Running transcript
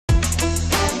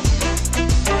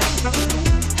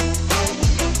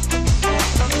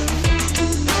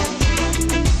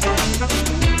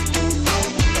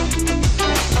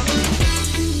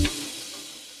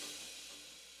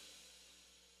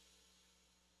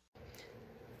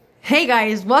Hey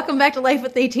guys, welcome back to Life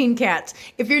with 18 Cats.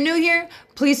 If you're new here,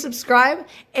 please subscribe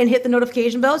and hit the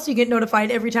notification bell so you get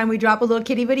notified every time we drop a little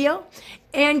kitty video.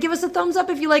 And give us a thumbs up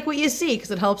if you like what you see,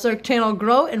 because it helps our channel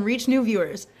grow and reach new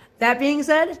viewers. That being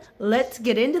said, let's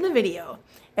get into the video.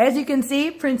 As you can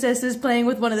see, Princess is playing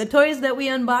with one of the toys that we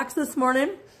unboxed this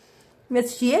morning.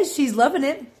 Yes, she is. She's loving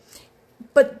it.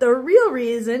 But the real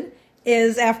reason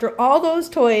is after all those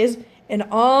toys and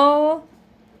all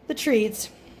the treats,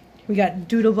 we got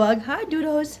Doodlebug. Hi,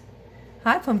 Doodles.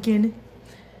 Hi, Pumpkin.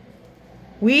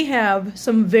 We have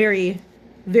some very,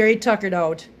 very tuckered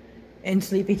out and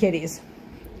sleepy kitties.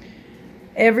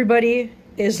 Everybody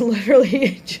is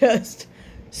literally just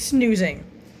snoozing.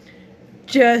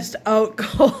 Just out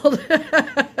cold.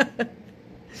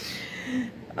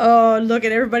 Oh, look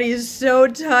at everybody is so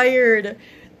tired.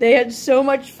 They had so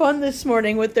much fun this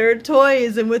morning with their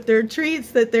toys and with their treats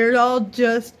that they're all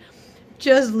just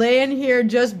laying here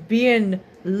just being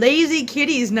lazy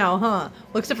kitties now, huh?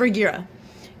 Well, except for Gira.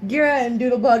 Gira and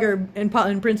Doodlebug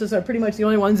and Princess are pretty much the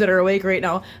only ones that are awake right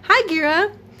now. Hi,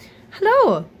 Gira.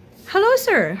 Hello. Hello,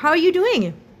 sir. How are you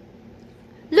doing?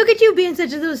 Look at you being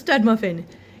such a little stud muffin.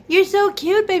 You're so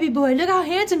cute, baby boy. Look how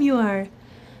handsome you are.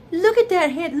 Look at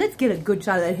that Let's get a good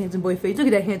shot of that handsome boy face. Look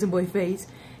at that handsome boy face.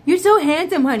 You're so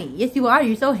handsome, honey. Yes, you are.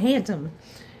 You're so handsome.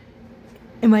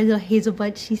 And my little Hazel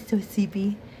butt, she's so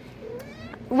sleepy.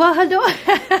 Well, hello.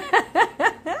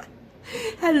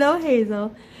 Hello,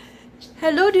 Hazel.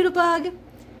 Hello, Doodlebug.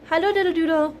 Hello, Doodle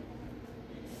Doodle.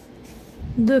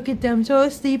 Look at them, so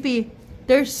sleepy.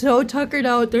 They're so tuckered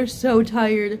out. They're so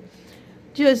tired.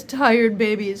 Just tired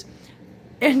babies.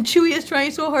 And Chewy is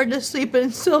trying so hard to sleep,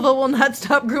 and Silva will not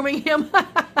stop grooming him.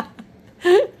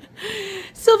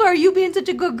 Silva, are you being such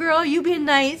a good girl? Are you being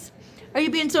nice? Are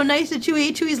you being so nice to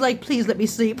Chewy? Chewy's like, please let me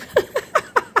sleep.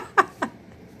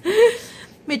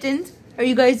 Mittens, are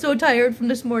you guys so tired from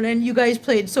this morning? You guys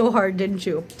played so hard, didn't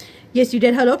you? Yes, you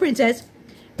did. Hello, Princess.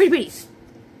 Pretty pretties.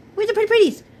 Where's the pretty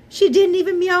pretties? She didn't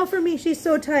even meow for me. She's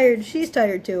so tired. She's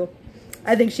tired, too.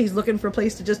 I think she's looking for a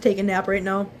place to just take a nap right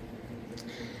now.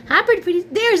 Hi, pretty pretties.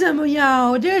 There's a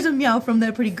meow. There's a meow from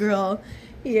that pretty girl.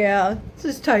 Yeah, it's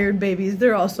just tired babies.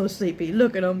 They're all so sleepy.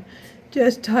 Look at them.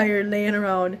 Just tired, laying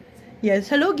around. Yes,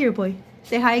 hello, Gear Boy.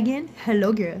 Say hi again.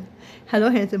 Hello, Gear. Hello,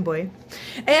 handsome boy.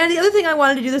 And the other thing I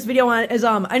wanted to do this video on is,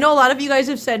 I know a lot of you guys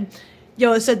have said,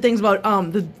 said things about,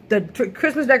 the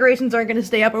Christmas decorations aren't going to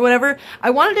stay up or whatever. I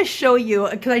wanted to show you,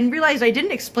 because I realized I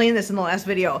didn't explain this in the last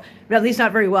video, or at least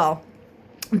not very well.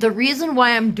 The reason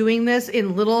why I'm doing this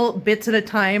in little bits at a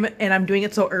time, and I'm doing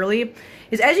it so early,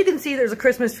 is as you can see, there's a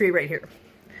Christmas tree right here.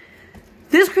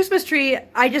 This Christmas tree,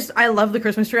 I love the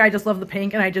Christmas tree. I just love the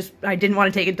pink, and I didn't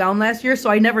want to take it down last year, so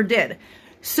I never did.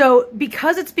 So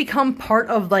because it's become part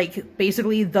of, like,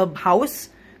 basically the house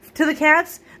to the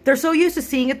cats, they're so used to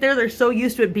seeing it there, they're so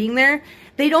used to it being there,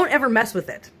 they don't ever mess with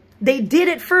it. They did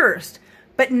it first,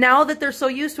 but now that they're so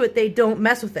used to it, they don't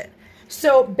mess with it.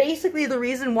 So basically the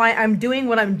reason why I'm doing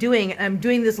what I'm doing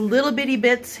this little bitty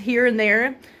bits here and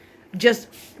there, just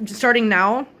starting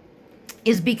now,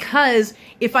 is because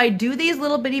if I do these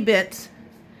little bitty bits,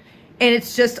 and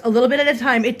it's just a little bit at a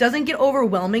time, it doesn't get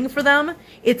overwhelming for them,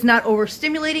 it's not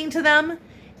overstimulating to them,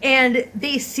 and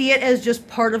they see it as just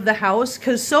part of the house,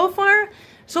 because so far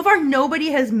nobody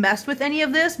has messed with any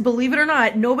of this. Believe it or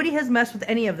not, nobody has messed with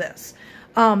any of this.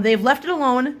 They've left it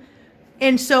alone.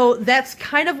 And so that's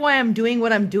kind of why I'm doing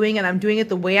what I'm doing, and I'm doing it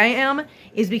the way I am,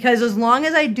 is because as long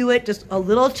as I do it just a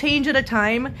little change at a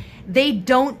time, they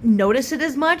don't notice it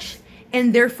as much,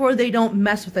 and therefore they don't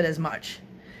mess with it as much.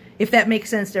 If that makes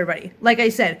sense to everybody. Like I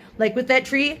said, like with that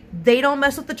tree, they don't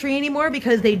mess with the tree anymore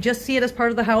because they just see it as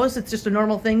part of the house. It's just a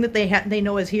normal thing that they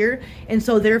know is here, and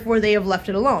so therefore they have left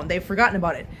it alone. They've forgotten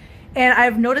about it. And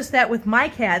I've noticed that with my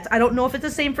cats. I don't know if it's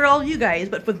the same for all of you guys,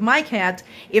 but with my cats,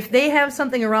 if they have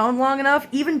something around long enough,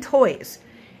 even toys,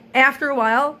 after a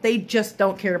while, they just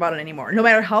don't care about it anymore. No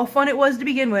matter how fun it was to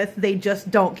begin with, they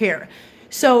just don't care.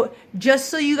 So just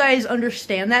so you guys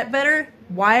understand that better,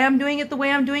 why I'm doing it the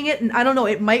way I'm doing it, and I don't know,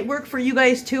 it might work for you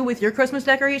guys too with your Christmas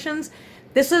decorations.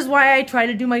 This is why I try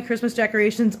to do my Christmas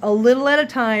decorations a little at a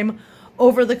time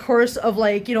over the course of,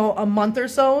 like, a month or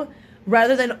so,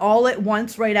 rather than all at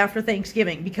once right after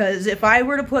Thanksgiving. Because if I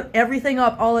were to put everything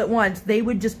up all at once, they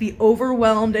would just be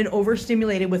overwhelmed and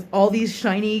overstimulated with all these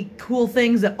shiny, cool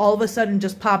things that all of a sudden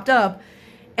just popped up,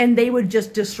 and they would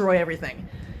just destroy everything.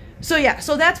 So yeah,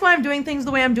 so that's why I'm doing things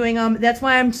the way I'm doing them. That's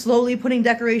why I'm slowly putting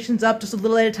decorations up just a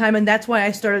little at a time, and that's why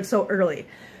I started so early.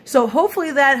 So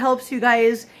hopefully that helps you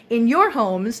guys in your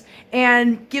homes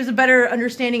and gives a better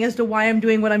understanding as to why I'm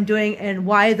doing what I'm doing and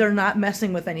why they're not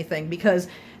messing with anything, because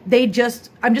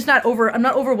I'm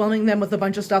not overwhelming them with a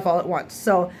bunch of stuff all at once.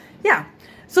 So yeah.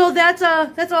 So that's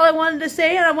all I wanted to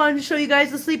say, and I wanted to show you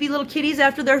guys the sleepy little kitties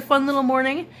after their fun little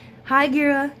morning. Hi,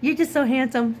 Gira. You're just so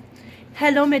handsome.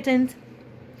 Hello, Mittens.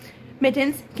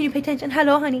 Mittens, can you pay attention?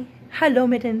 Hello, honey. Hello,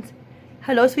 Mittens.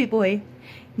 Hello, sweet boy.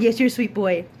 Yes, you're a sweet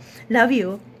boy. Love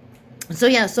you. So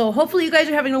yeah, so hopefully you guys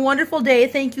are having a wonderful day.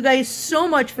 Thank you guys so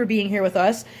much for being here with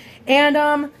us.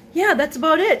 And yeah, that's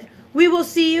about it. We will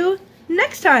see you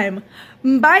next time.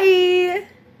 Bye.